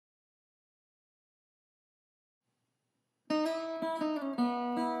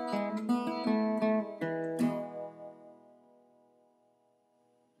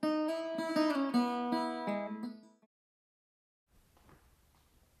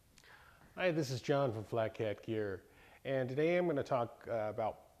Hi, this is John from FlatCatGear, and today I'm going to talk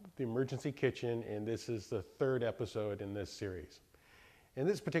about the emergency kitchen, and this is the third episode in this series. In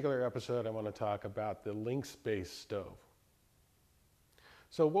this particular episode, I want to talk about the Lynx stove.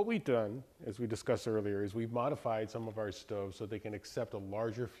 So what we've done, as we discussed earlier, is we've modified some of our stoves so they can accept a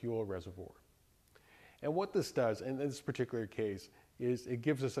larger fuel reservoir. And what this does, in this particular case, is it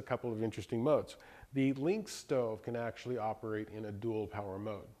gives us a couple of interesting modes. The Lynx stove can actually operate in a dual power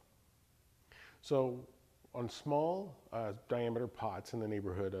mode. So on small diameter pots in the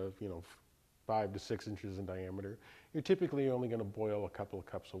neighborhood of 5 to 6 inches in diameter, you're typically only going to boil a couple of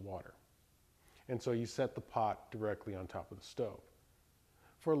cups of water. And so you set the pot directly on top of the stove.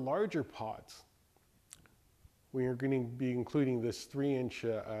 For larger pots, we are going to be including this 3-inch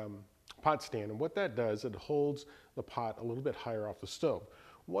pot stand. And what that does, it holds the pot a little bit higher off the stove.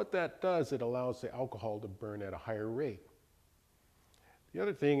 What that does, it allows the alcohol to burn at a higher rate. The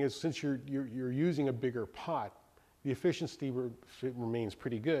other thing is, since you're using a bigger pot, the efficiency remains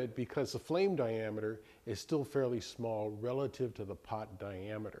pretty good because the flame diameter is still fairly small relative to the pot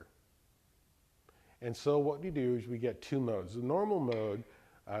diameter. And so what we do is we get two modes. The normal mode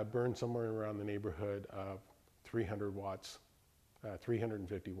burns somewhere around the neighborhood of 300 watts,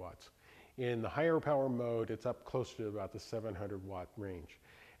 350 watts. In the higher power mode, it's up closer to about the 700 watt range.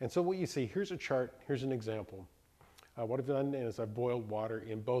 And so what you see, here's a chart, here's an example. What I've done is I've boiled water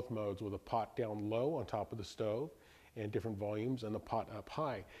in both modes with a pot down low on top of the stove and different volumes and the pot up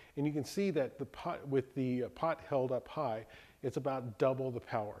high. And you can see that the pot, with the pot held up high, it's about double the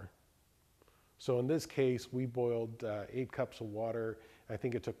power. So in this case, we boiled 8 cups of water. I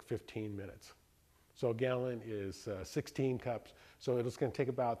think it took 15 minutes. So a gallon is 16 cups. So it's going to take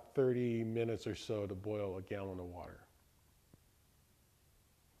about 30 minutes or so to boil a gallon of water.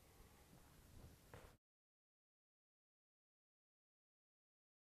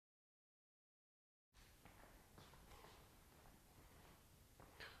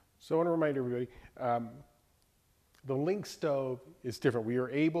 So I want to remind everybody, the Lynx stove is different. We are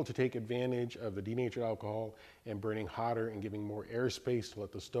able to take advantage of the denatured alcohol and burning hotter and giving more airspace to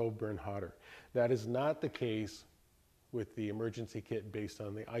let the stove burn hotter. That is not the case with the emergency kit based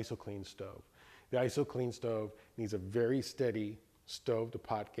on the IsoClean stove. The IsoClean stove needs a very steady stove to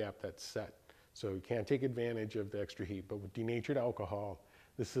pot gap that's set. So you can't take advantage of the extra heat, but with denatured alcohol,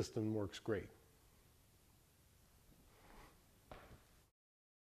 the system works great.